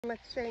How much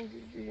change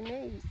do you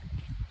need?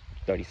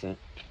 30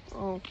 cents.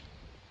 Oh,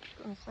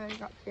 I was gonna say I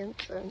got 10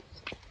 cents.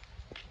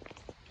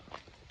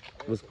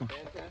 What's going?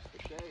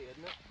 Fantastic day,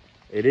 isn't it?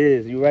 It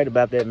is. You're right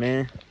about that,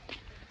 man.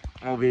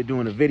 I'm over here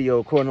doing a video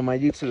recording on my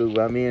YouTube.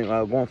 I mean,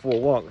 going for a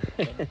walk.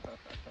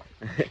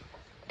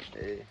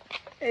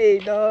 Hey,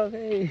 dog.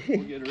 Hey.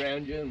 We'll get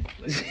around you and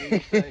let you do your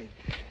thing.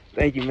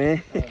 Thank you,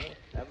 man.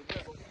 Have a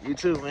good one. You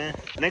too, man.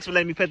 Thanks for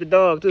letting me pet the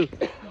dog, too. No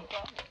problem.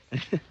 He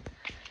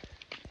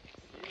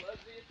loves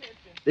the attention.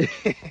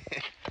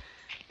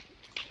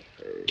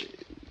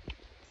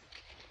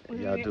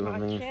 When Y'all we get doing, my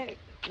man? check,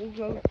 we'll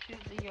go to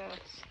the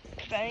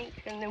bank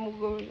and then we'll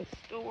go to the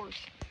stores.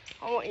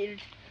 I want you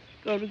to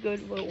go to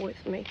Goodwill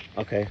with me.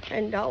 Okay.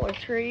 And Dollar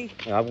Tree.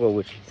 Yeah, I'll go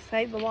with you.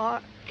 Save a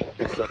lot.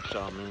 What's up,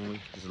 y'all, man?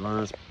 This is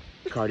Lons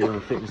Cardio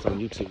and Fitness on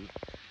YouTube.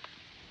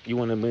 You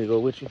want me to go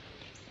with you?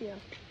 Yeah.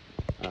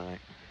 All right.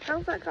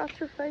 How's that got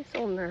your face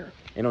on there?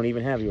 It don't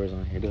even have yours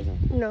on here, does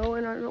it? No,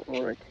 and I don't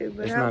want it to,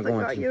 but It's how's not it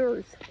going got to.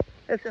 yours?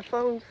 If the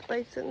phone's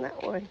facing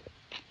that way.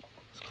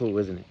 It's cool,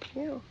 isn't it?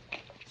 Yeah.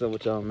 So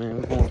with y'all, man,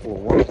 we're going for a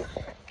walk.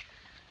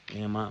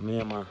 Me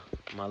and my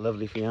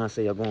lovely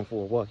fiance are going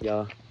for a walk,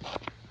 y'all.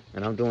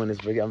 And I'm doing this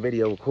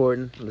video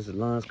recording. This is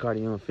Lons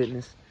Cardio and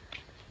Fitness.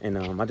 And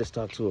I just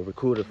talked to a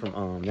recruiter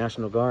from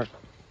National Guard.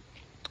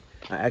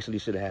 I actually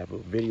should have had a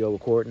video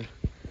recording,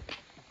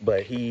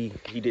 but he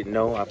didn't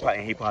know.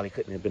 He probably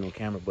couldn't have been on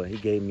camera, but he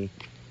gave me,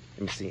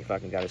 let me see if I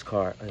can got his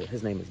card.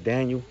 His name is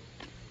Daniel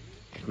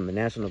from the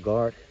National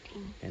Guard.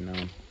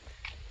 And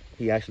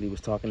he actually was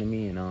talking to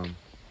me, and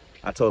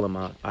I told him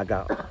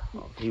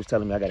he was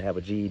telling me I got to have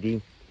a GED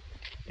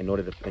in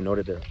order to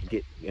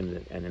get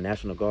in the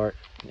National Guard.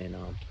 And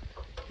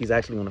he's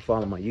actually going to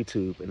follow my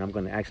YouTube, and I'm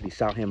going to actually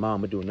shout him out. I'm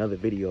going to do another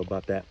video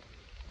about that.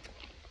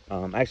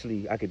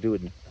 Actually, I could do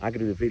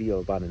the video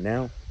about it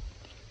now,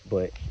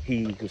 but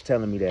he was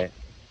telling me that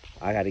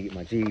I got to get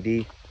my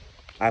GED.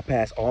 I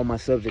passed all my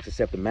subjects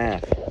except the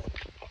math.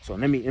 So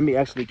let me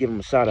actually give him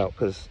a shout out,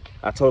 because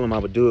I told him I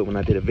would do it when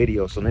I did a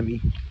video. So let me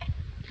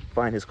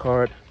find his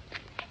card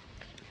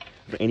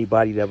for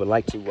anybody that would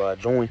like to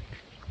join.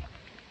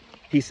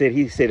 He said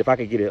if I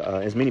could get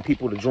as many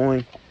people to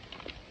join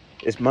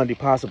as Monday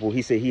possible,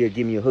 he said he'd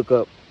give me a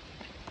hookup.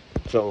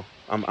 So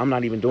I'm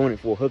not even doing it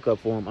for a hookup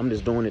for him. I'm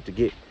just doing it to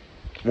get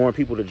more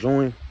people to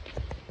join,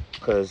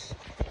 because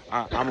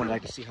I would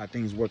like to see how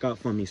things work out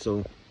for me.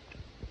 So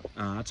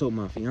I told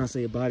my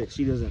fiance about it.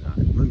 She doesn't,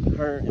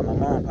 her and my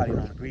mom probably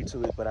don't agree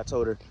to it, but I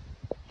told her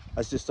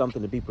it's just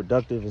something to be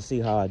productive and see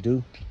how I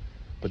do.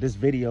 But this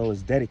video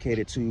is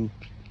dedicated to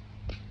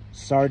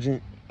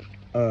Sergeant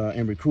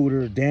and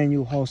Recruiter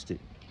Daniel Husted.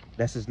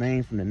 That's his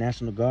name, from the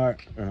National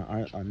Guard,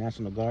 our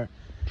National Guard.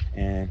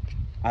 And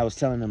I was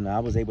telling him that I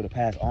was able to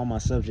pass all my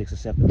subjects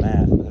except the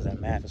math, because that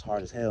math is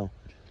hard as hell.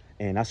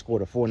 And I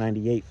scored a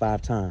 498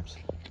 5 times.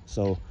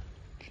 So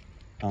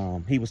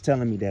he was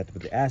telling me that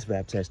with the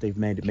ASVAB test, they've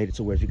made it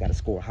to where you got to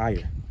score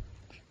higher.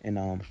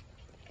 And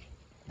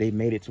they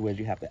made it to where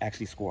you have to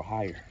actually score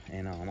higher.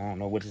 And I don't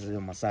know what this is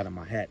on my side of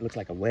my hat. It looks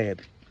like a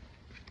web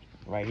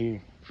right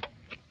here.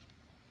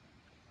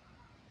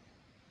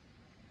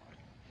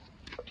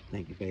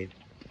 Thank you, babe.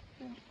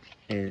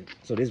 And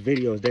so this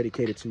video is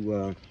dedicated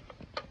to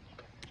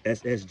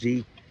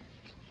SSG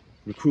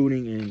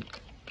recruiting, and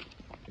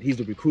he's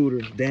the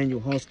recruiter,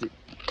 Daniel Husted.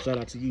 Shout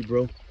out to you,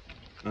 bro.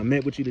 I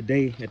met with you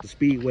today at the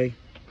Speedway,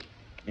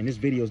 and this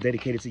video is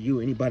dedicated to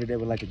you. Anybody that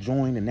would like to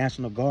join the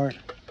National Guard,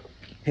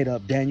 hit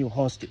up Daniel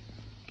Husted.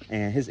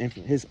 And his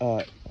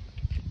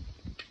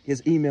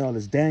email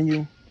is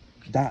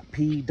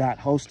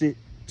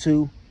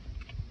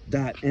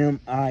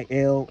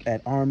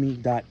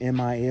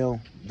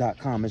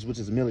daniel.p.hosted2.mil@army.mil.com, which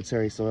is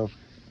military. So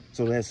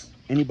that's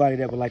anybody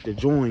that would like to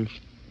join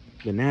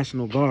the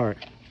National Guard.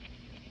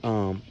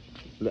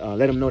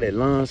 Let him know that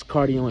Lons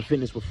Cardio and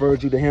Fitness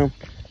referred you to him.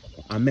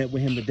 I met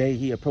with him today.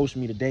 He approached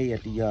me today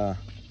at the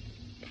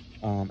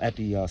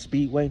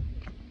Speedway.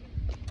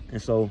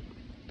 And so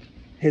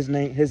his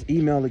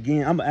email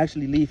again, I'm gonna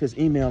actually leave his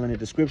email in the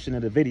description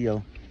of the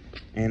video,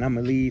 and I'm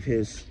not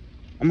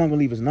gonna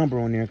leave his number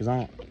on there, because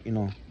I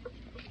don't,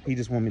 he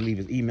just want me to leave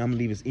his email. I'm gonna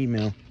leave his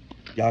email.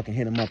 Y'all can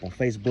hit him up on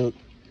Facebook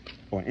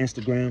or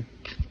Instagram,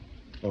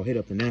 or hit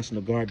up the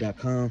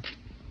nationalguard.com,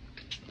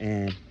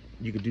 and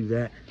you could do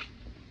that.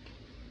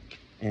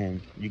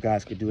 And you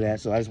guys could do that.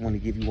 So I just want to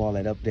give you all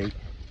that update.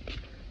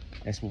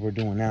 That's what we're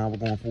doing now. We're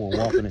going for a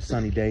walk on a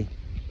sunny day.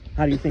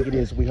 How do you think it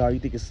is, sweetheart? You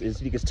think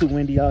it's too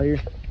windy out here?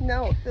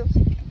 No, it feels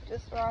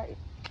just right.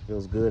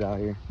 Feels good out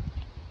here.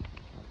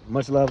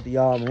 Much love to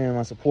y'all, man,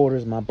 my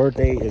supporters. My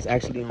birthday is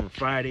actually on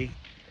Friday.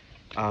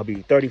 I'll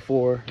be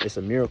 34. It's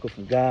a miracle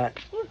from God.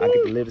 I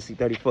get to live to see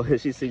 34.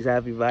 She's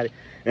happy about it.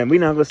 And we're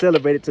not going to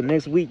celebrate it till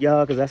next week,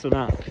 y'all, because that's when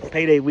our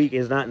payday week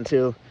is not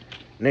until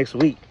next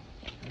week.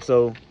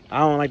 So I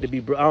don't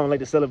like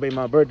to celebrate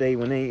my birthday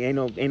when ain't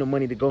no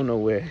money to go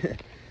nowhere.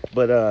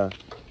 But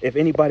if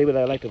anybody would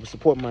like to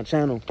support my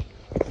channel,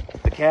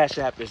 the Cash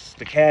App is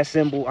the cash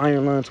symbol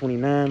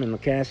IronLon29 in the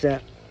Cash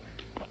App.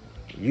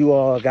 You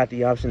all got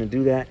the option to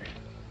do that.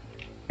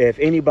 If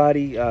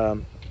anybody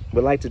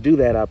would like to do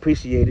that, I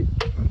appreciate it.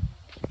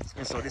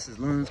 And so this is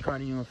Lun's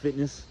Cardio and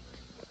Fitness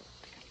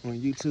on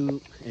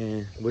YouTube,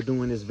 and we're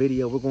doing this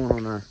video. We're going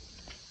on our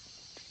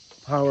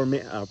power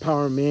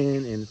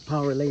man and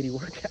power lady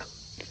workout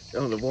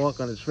on the walk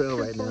on the trail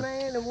right now.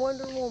 Superman and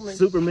Wonder Woman.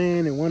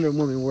 Superman and Wonder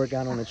Woman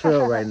workout on the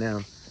trail right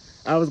now.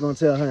 I was gonna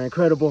tell her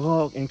Incredible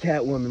Hulk and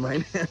Catwoman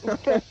right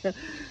now.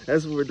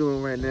 That's what we're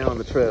doing right now on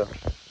the trail.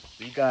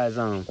 You guys,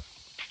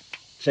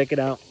 check it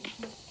out,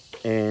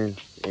 and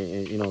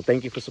you know,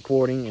 thank you for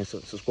supporting and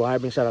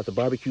subscribing. Shout out to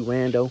Barbecue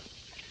Rando.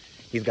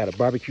 He's got a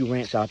barbecue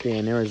ranch out there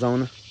in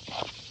Arizona.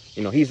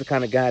 You know, he's the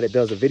kind of guy that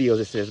does the videos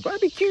that says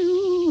barbecue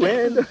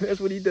Rando. That's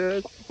what he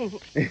does.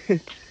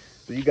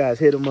 So you guys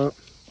hit him up.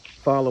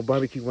 Follow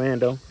Barbecue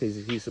Rando.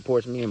 He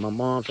supports me and my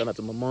mom. Shout out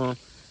to my mom.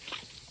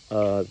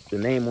 The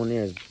name on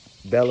there is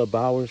Bella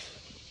Bowers,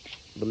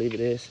 I believe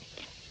it is.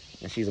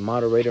 And she's a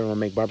moderator on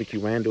Make Barbecue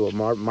Rando,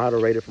 a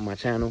moderator for my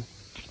channel.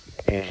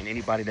 And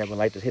anybody that would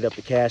like to hit up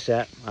the Cash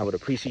App, I would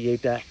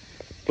appreciate that.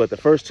 But the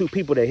first 2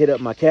 people that hit up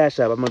my Cash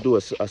App, I'm going to do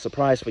a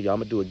surprise for y'all. I'm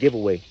going to do a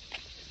giveaway.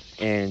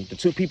 And the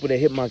 2 people that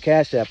hit my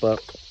Cash App up,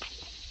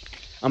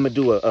 I'm going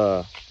to do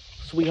a,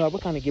 sweetheart,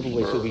 what kind of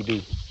giveaway should we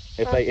do?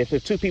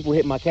 If 2 people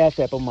hit my Cash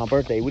App on my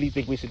birthday, what do you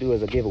think we should do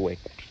as a giveaway?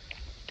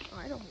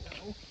 I don't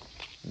know.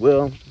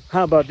 Well,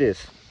 how about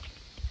this?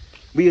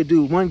 We'll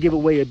do one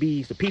giveaway would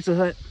be the Pizza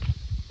Hut,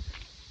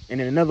 and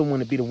then another one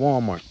would be the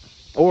Walmart.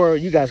 Or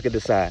you guys could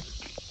decide.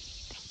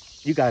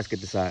 You guys could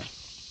decide.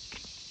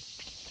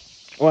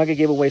 Or I could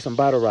give away some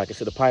bottle rockets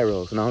to the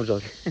pyros. No, I'm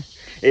joking.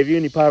 If you're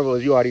any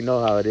pyros, you already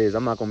know how it is.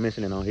 I'm not gonna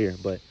mention it on here,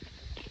 but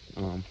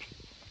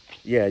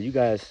yeah, you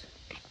guys,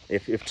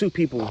 if 2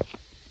 people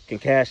can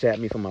Cash at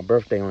me for my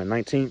birthday on the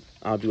 19th,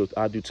 I'll do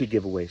 2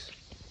 giveaways.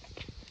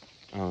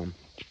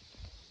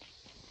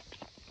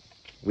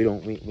 We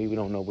don't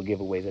know what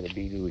giveaways it'll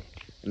be, do we?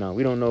 No,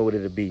 we don't know what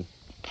it'll be.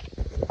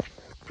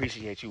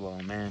 Appreciate you all,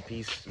 man.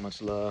 Peace,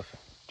 much love.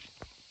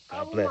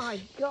 God bless. Oh my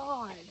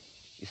God!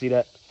 You see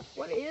that?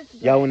 What is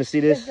that? Y'all want to see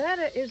this?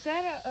 Is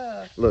that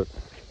a Look.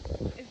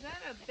 Is that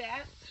a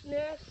bat's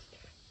nest?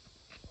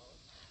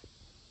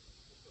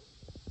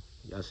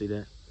 Y'all see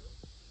that?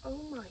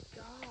 Oh my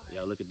God!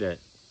 Y'all look at that.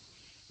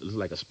 It looks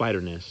like a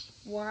spider nest.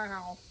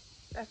 Wow,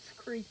 that's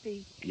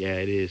creepy. Yeah,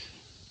 it is.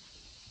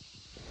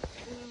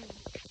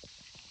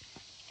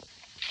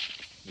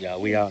 Yeah,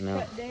 we out now.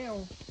 Cut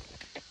down.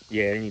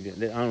 Yeah, I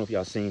don't know if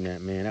y'all seen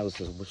that, man. That was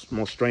the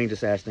most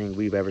strangest ass thing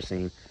we've ever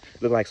seen.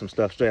 Looked like some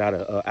stuff straight out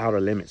of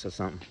Outer Limits or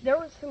something. There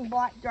was some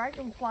black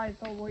dragonflies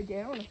all the way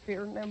down up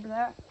here. Remember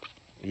that?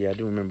 Yeah, I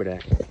do remember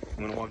that. You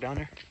want to walk down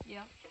there?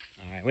 Yeah.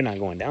 All right, we're not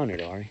going down there,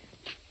 though, are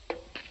we?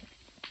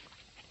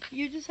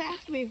 You just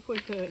asked me if we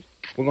could.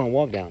 We're going to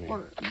walk down there.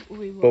 Or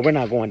we will. But we're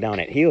not going down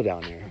that hill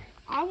down there.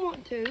 I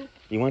want to.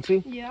 You want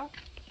to? Yeah.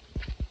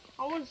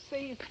 I want to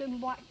see if them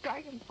black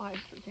dragonflies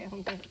are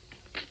down there.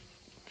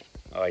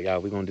 All right, y'all.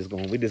 We're just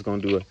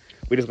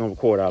gonna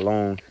record our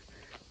long.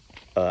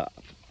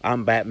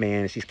 I'm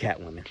Batman and she's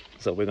Catwoman,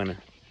 so we're gonna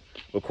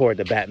record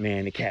the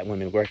Batman and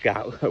Catwoman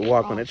workout,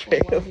 walk on the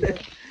trail.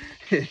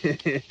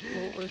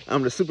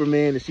 I'm the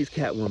Superman and she's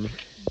Catwoman.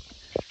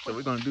 So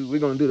we're gonna do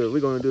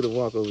the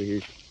walk over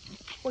here.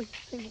 We can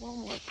see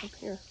Walmart from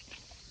here.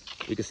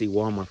 We can see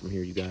Walmart from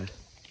here, you guys.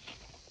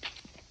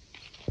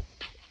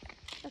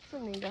 That's a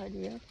neat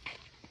idea.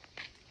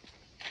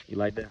 You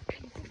like that?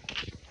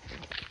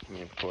 Let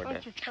me record that.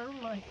 Bunch of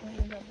termites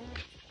under up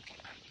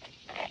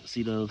there.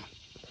 See those?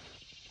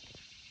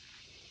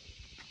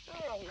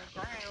 They're on the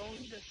ground,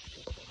 just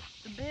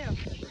the best.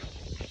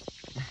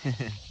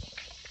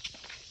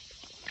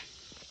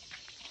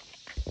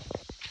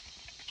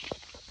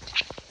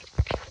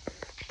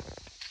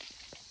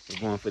 We're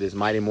going for this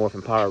Mighty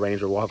Morphin Power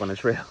Ranger walk on the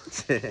trail.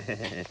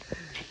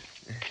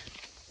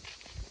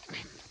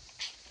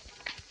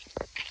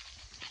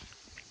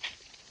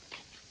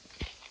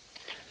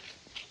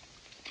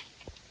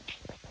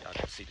 Y'all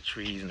can see the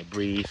trees and the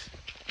breeze.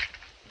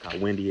 Look how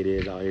windy it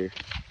is out here.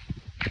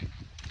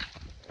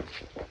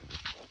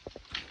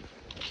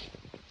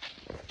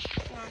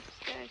 Nice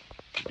day.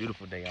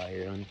 Beautiful day out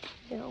here, honey.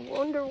 Yeah, I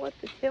wonder what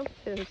the temp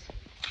is.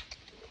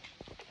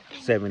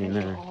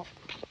 79. All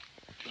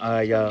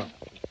right, y'all.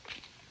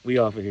 We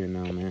off of here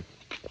now, man.